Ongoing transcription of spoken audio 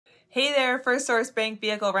Hey there, First Source Bank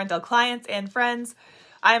vehicle rental clients and friends.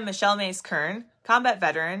 I am Michelle MACE Kern, combat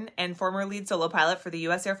veteran and former lead solo pilot for the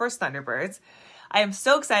U.S. Air Force Thunderbirds. I am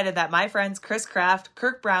so excited that my friends Chris Kraft,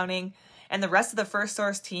 Kirk Browning, and the rest of the First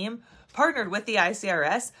Source team partnered with the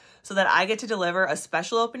ICRS so that I get to deliver a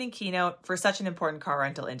special opening keynote for such an important car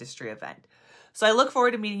rental industry event. So I look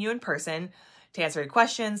forward to meeting you in person, to answering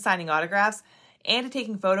questions, signing autographs, and to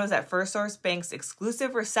taking photos at First Source Bank's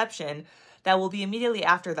exclusive reception that will be immediately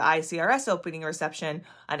after the ICRS opening reception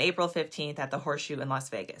on April 15th at the Horseshoe in Las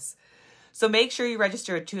Vegas. So make sure you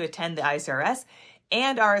register to attend the ICRS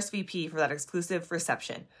and RSVP for that exclusive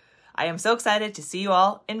reception. I am so excited to see you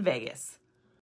all in Vegas.